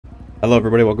Hello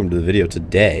everybody, welcome to the video.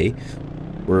 Today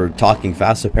we're talking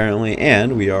fast apparently,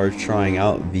 and we are trying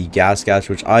out the GasGas,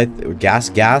 which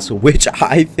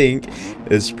I think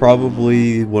is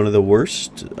probably one of the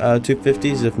worst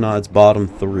 250s, if not its bottom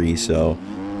three. So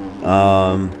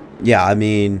yeah, I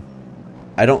mean,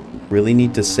 I don't really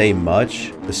need to say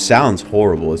much. The sound's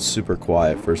horrible. It's super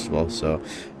quiet, first of all, so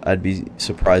I'd be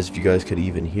surprised if you guys could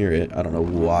even hear it. I don't know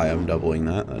why I'm doubling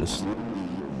that. That is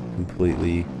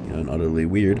completely and utterly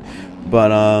weird.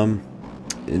 But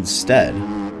instead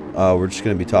we're just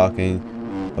going to be talking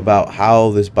about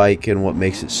how this bike and what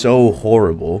makes it so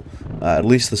horrible. At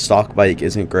least the stock bike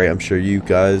isn't great. I'm sure you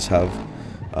guys have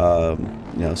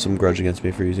some grudge against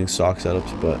me for using stock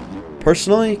setups, but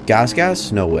personally,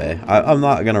 GasGas, no way. I'm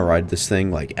not gonna ride this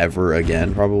thing like ever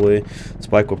again. Probably this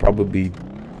bike will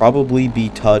probably be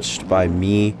touched by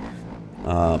me.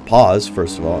 Pause,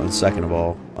 first of all, and second of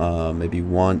all, maybe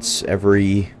once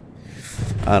every,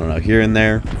 I don't know, here and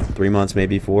there, 3 months,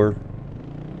 maybe 4.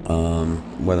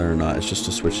 Whether or not it's just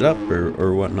to switch it up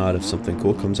or whatnot. If something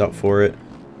cool comes out for it,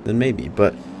 then maybe.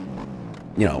 But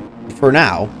you know, for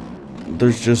now,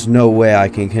 there's just no way I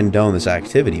can condone this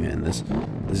activity, man. This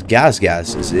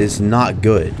GasGas is not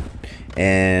good.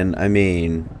 And I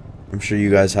mean, I'm sure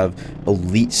you guys have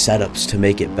elite setups to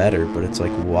make it better, but it's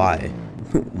like, why?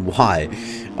 Why?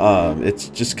 It's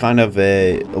just kind of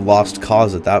a lost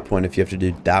cause at that point. If you have to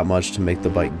do that much to make the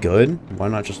bike good, why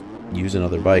not just use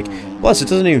another bike? Plus, it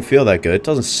doesn't even feel that good. It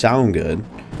doesn't sound good.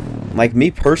 Like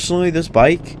me personally, this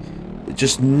bike,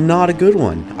 just not a good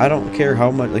one. I don't care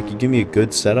how much, like, you give me a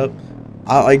good setup,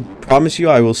 I promise you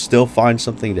I will still find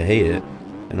something to hate it.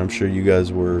 And I'm sure you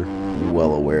guys were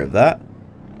well aware of that.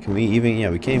 Can we even, yeah,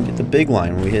 we can't even get the big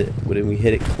line when we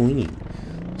hit it clean.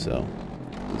 So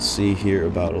let's see here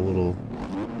about a little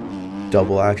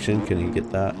double action. Can you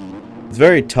get that? It's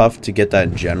very tough to get that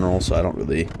in general, so I don't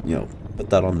really, put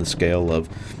that on the scale of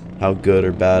how good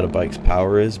or bad a bike's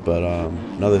power is. But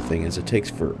another thing is it takes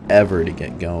forever to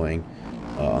get going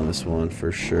on this one for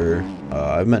sure.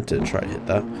 I meant to try to hit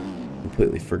that.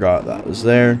 Completely forgot that was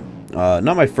there.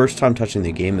 Not my first time touching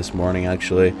the game this morning,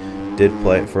 actually. Did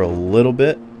play it for a little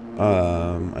bit.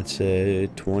 I'd say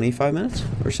 25 minutes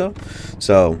or so.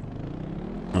 So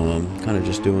kind of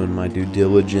just doing my due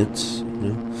diligence,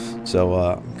 So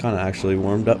I'm kind of actually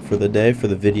warmed up for the day, for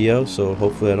the video, so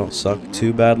hopefully I don't suck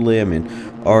too badly. I mean,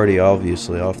 already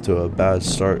obviously off to a bad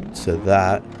start to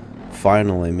that.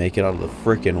 Finally make it out of the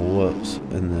freaking whoops,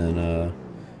 and then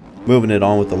moving it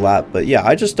on with the lap. But yeah,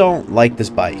 I just don't like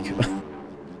this bike.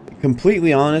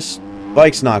 Completely honest,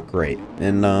 bike's not great.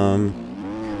 And I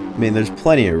mean, there's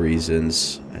plenty of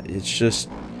reasons. It's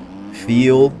just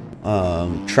feel.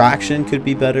 Traction could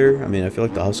be better. I mean, I feel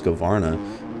like the Husqvarna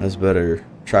has better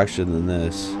traction than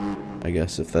this. I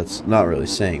guess, if that's not really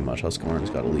saying much. Husqvarna's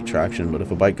got elite traction, but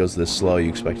if a bike goes this slow, you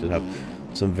expect it to have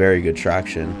some very good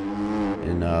traction.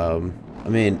 And I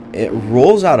mean, it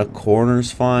rolls out of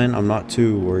corners fine. I'm not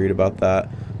too worried about that.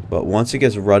 But once it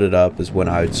gets rutted up is when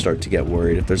I would start to get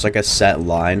worried. If there's like a set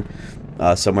line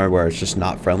somewhere where it's just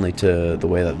not friendly to the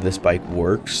way that this bike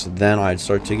works, then I'd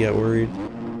start to get worried.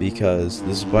 Because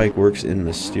this bike works in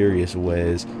mysterious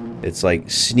ways. It's like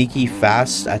sneaky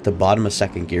fast at the bottom of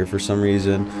second gear for some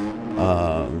reason.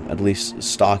 At least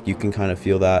stock, you can kind of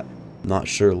feel that. Not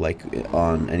sure like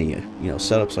on any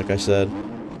setups, like I said.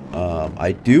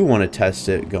 I do want to test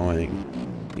it going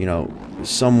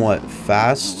somewhat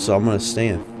fast, so I'm going to stay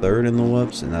in third in the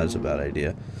whoops, and that is a bad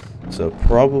idea. So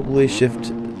probably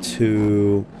shift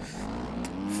to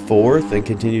fourth and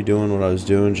continue doing what I was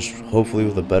doing, just hopefully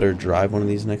with a better drive one of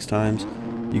these next times.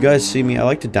 You guys see me, I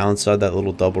like to downside that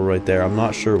little double right there. I'm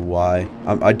not sure why.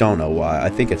 I don't know why. I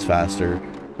think it's faster,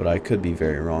 but I could be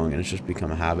very wrong, and it's just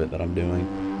become a habit that I'm doing.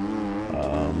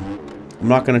 I'm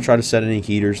not going to try to set any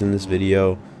heaters in this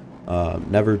video.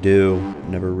 Never do.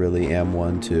 Never really am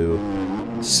one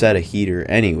to set a heater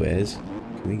anyways.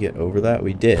 Can we get over that?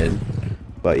 We did.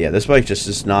 But yeah, this bike just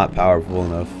is not powerful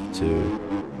enough to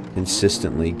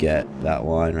consistently get that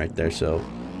line right there, so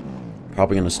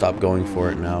probably gonna stop going for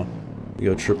it now. We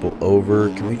go triple over.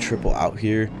 Can we triple out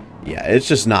here? Yeah, it's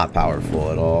just not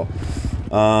powerful at all.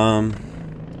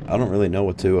 I don't really know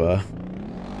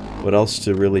what else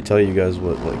to really tell you guys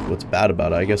what's bad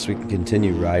about it. I guess we can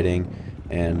continue riding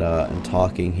and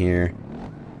talking here.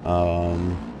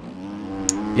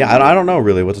 Yeah, I don't know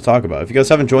really what to talk about. If you guys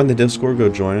haven't joined the Discord, go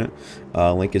join it.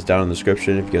 Link is down in the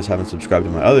description. If you guys haven't subscribed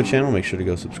to my other channel, make sure to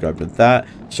go subscribe to that.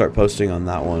 Start posting on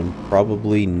that one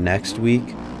probably next week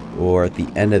or at the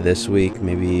end of this week,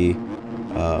 maybe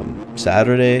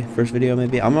Saturday, first video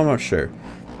maybe. I'm not sure.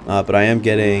 But I am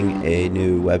getting a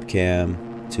new webcam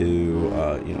to,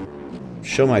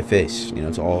 show my face, you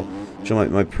know, to all, show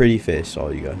my pretty face to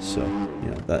all you guys. So,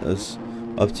 you know, that is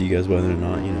up to you guys whether or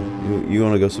not, you know, you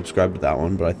want to go subscribe to that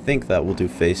one. But I think that we'll do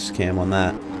face cam on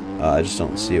that. I just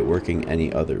don't see it working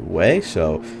any other way.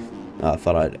 So I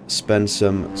thought I'd spend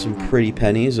some pretty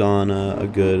pennies on a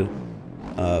good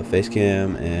face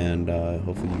cam, and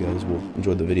hopefully you guys will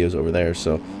enjoy the videos over there.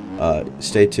 So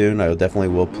stay tuned. I definitely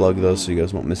will plug those so you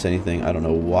guys won't miss anything. I don't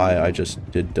know why I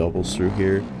just did doubles through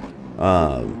here,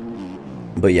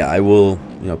 but yeah, I will,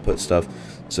 you know, put stuff.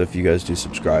 So if you guys do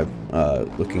subscribe,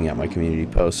 looking at my community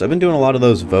posts, I've been doing a lot of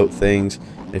those vote things.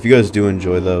 If you guys do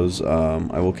enjoy those,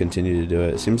 I will continue to do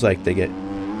it. It seems like they get,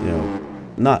 you know,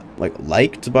 not like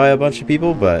liked by a bunch of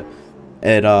people, but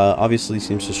it obviously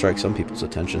seems to strike some people's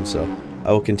attention. So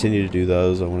I will continue to do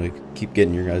those. I want to keep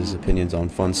getting your guys' opinions on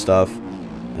fun stuff,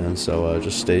 and so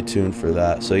just stay tuned for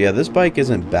that. So yeah, this bike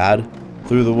isn't bad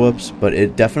through the whoops, but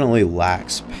it definitely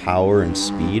lacks power and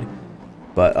speed.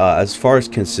 But as far as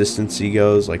consistency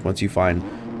goes, like once you find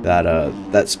that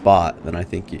that spot, then I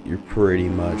think you're pretty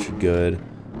much good.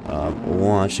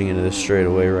 Launching into this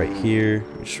straightaway right here,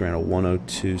 we just ran a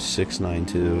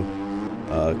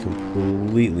 102.692,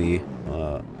 completely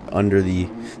under the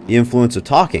influence of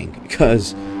talking,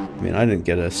 because I mean I didn't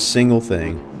get a single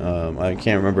thing. I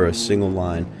can't remember a single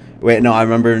line. Wait, no, I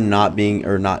remember not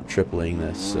tripling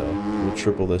this, so we'll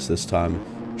triple this time.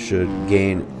 Should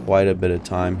gain quite a bit of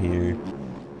time here,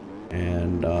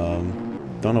 and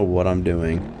don't know what I'm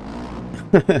doing.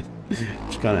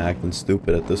 Just kind of acting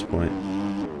stupid at this point.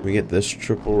 We get this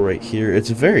triple right here. It's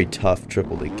a very tough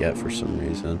triple to get for some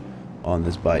reason on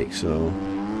this bike. So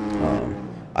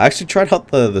I actually tried out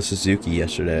the Suzuki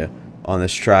yesterday on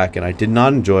this track, and I did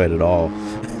not enjoy it at all.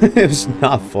 It was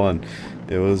not fun.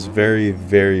 It was very,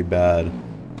 very bad.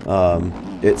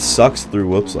 It sucks through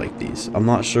whoops like these. I'm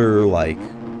not sure, like,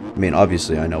 I mean,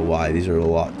 obviously I know why. These are a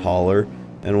lot taller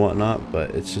and whatnot, but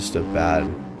it's just a bad,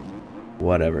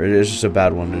 whatever. It is just a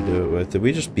bad one to do it with. Did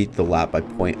we just beat the lap by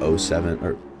 0.07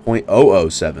 or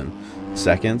 0.007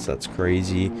 seconds? That's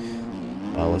crazy.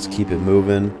 Let's keep it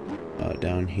moving.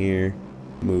 Down here,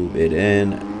 move it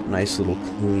in. Nice little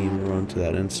clean run to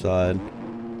that inside.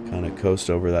 Kind of coast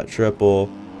over that triple.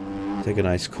 Take a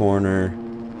nice corner.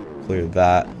 Clear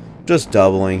that. Just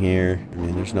doubling here. I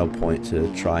mean, there's no point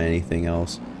to try anything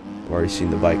else. I've already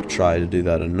seen the bike try to do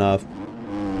that enough.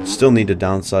 Still need to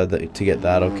downside to get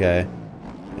that okay.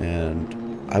 And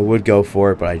I would go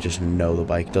for it, but I just know the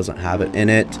bike doesn't have it in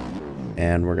it,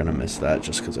 and we're gonna miss that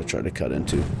just because I tried to cut in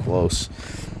too close.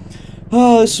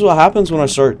 This is what happens when I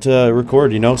start to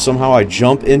record, you know. Somehow I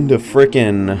jump into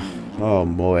frickin', oh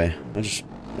boy,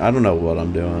 I don't know what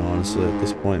I'm doing, honestly, at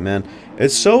this point, man.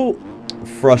 It's so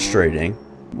frustrating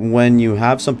when you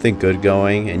have something good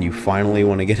going and you finally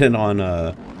want to get it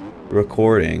on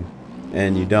recording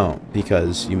and you don't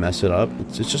because you mess it up.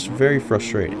 It's just very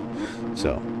frustrating.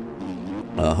 So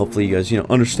hopefully you guys, you know,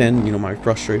 understand, you know, my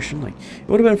frustration. Like, it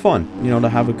would have been fun, you know, to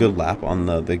have a good lap on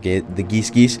the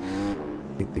GasGas.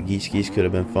 I think the GasGas could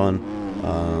have been fun.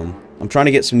 I'm trying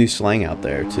to get some new slang out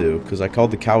there too, because I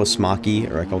called the Kawasaki,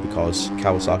 or I called the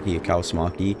Kawasaki a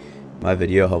Kawasaki my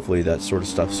video. Hopefully that sort of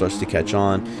stuff starts to catch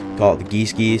on. Call it the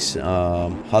GasGas,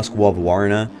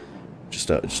 Husqvarna.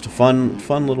 Just a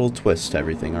fun little twist to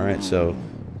everything. All right, so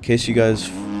in case you guys,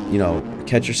 you know,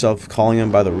 catch yourself calling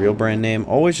them by the real brand name,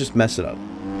 always just mess it up.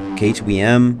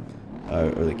 K2M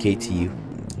or the KT,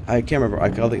 I can't remember. I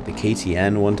called it the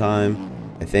KTN one time,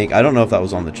 I think. I don't know if that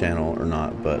was on the channel or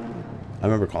not, but I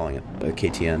remember calling it a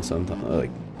KTN sometime, like,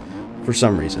 for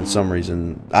some reason,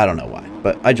 I don't know why,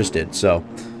 but I just did. So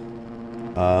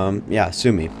yeah,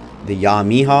 sue me. The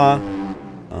Yamaha,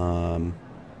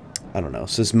 I don't know,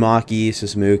 Sismaki,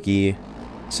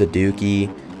 Saduki.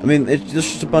 I mean, there's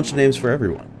just a bunch of names for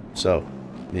everyone. So,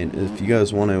 I mean, if you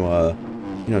guys want to,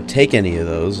 you know, take any of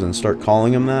those and start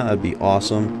calling them that, that'd be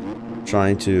awesome.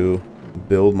 Trying to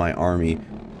build my army.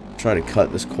 Try to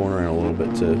cut this corner in a little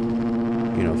bit to,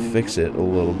 you know, fix it a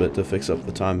little bit, to fix up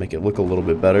the time, make it look a little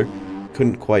bit better.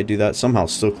 Couldn't quite do that. Somehow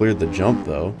still cleared the jump,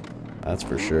 though. That's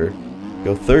for sure.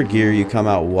 Go third gear, you come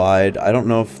out wide. I don't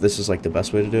know if this is like the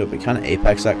best way to do it, but kind of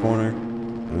apex that corner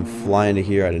and fly into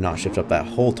here. I did not shift up that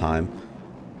whole time.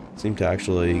 Seemed to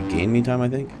actually gain me time, I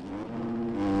think.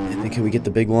 And then can we get the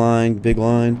big line? Big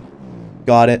line.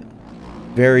 Got it.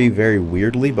 Very, very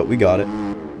weirdly, but we got it.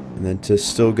 And then to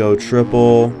still go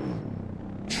triple,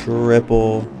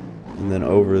 and then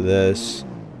over this.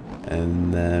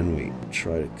 And then we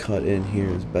try to cut in here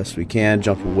as best we can.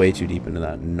 Jump way too deep into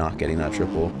that, not getting that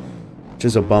triple, which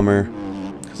is a bummer,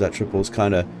 because that triple is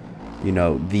kind of, you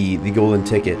know, the golden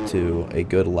ticket to a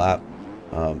good lap.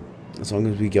 As long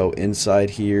as we go inside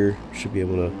here, should be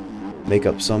able to make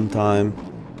up some time,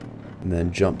 and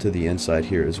then jump to the inside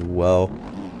here as well,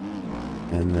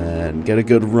 and then get a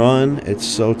good run. It's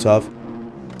so tough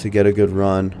to get a good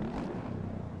run,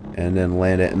 and then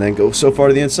land it, and then go so far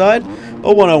to the inside.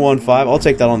 Oh, 101.5. I'll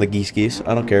take that on the GasGas.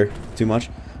 I don't care too much.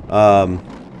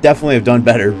 Definitely have done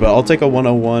better, but I'll take a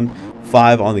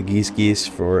 101.5 on the GasGas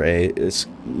for a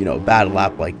bad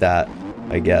lap like that.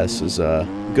 I guess is a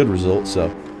good result.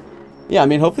 So yeah, I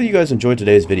mean, hopefully you guys enjoyed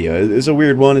today's video. It's a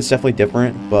weird one. It's definitely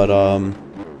different, but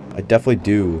I definitely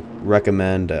do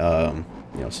recommend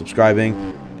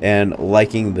subscribing and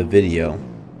liking the video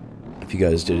if you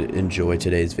guys did enjoy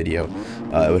today's video.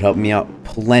 It would help me out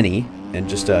plenty, and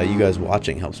just you guys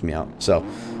watching helps me out. So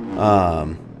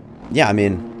yeah, I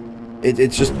mean,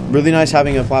 it's just really nice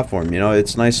having a platform.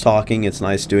 It's nice talking, it's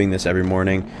nice doing this every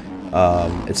morning,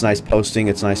 it's nice posting,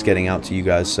 it's nice getting out to you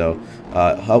guys. So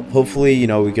hopefully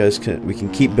we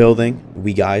can keep building.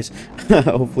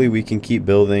 Hopefully we can keep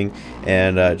building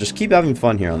and just keep having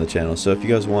fun here on the channel. So if you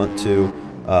guys want to,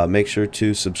 make sure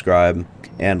to subscribe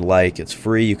and like. It's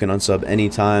free. You can unsub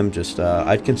anytime. Just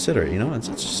I'd consider it. It's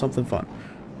just something fun.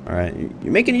 All right,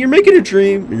 you're making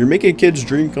a kid's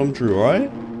dream come true. All right.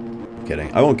 I'm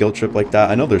kidding. I won't guilt trip like that.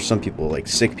 I know there's some people, like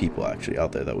sick people actually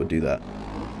out there, that would do that.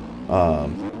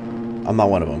 I'm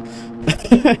not one of them.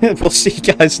 We'll see you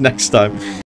guys next time.